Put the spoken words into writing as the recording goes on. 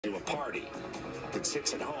to a party that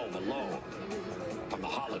sits at home alone on the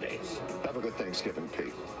holidays. Have a good Thanksgiving,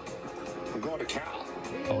 Pete. We're going to Cal.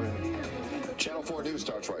 Oh, yeah. Channel 4 News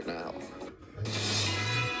starts right now.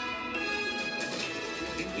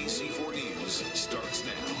 NBC4 News starts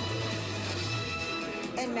now.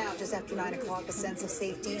 And now, just after 9 o'clock, a sense of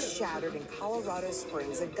safety shattered in Colorado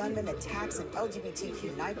Springs. A gunman attacks an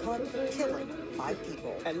LGBTQ nightclub, killing 5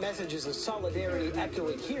 people. And messages of solidarity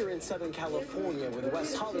echoing here in Southern California, with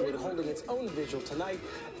West Hollywood holding its own vigil tonight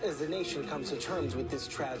as the nation comes to terms with this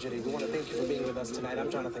tragedy. We want to thank you for being with us tonight.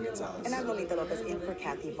 I'm Jonathan Gonzalez. And I'm Lolita Lopez, in for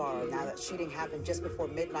Kathy Varro. Now, that shooting happened just before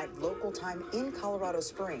midnight local time in Colorado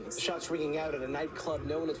Springs. Shots ringing out at a nightclub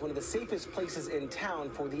known as one of the safest places in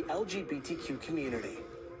town for the LGBTQ community.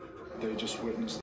 They just witnessed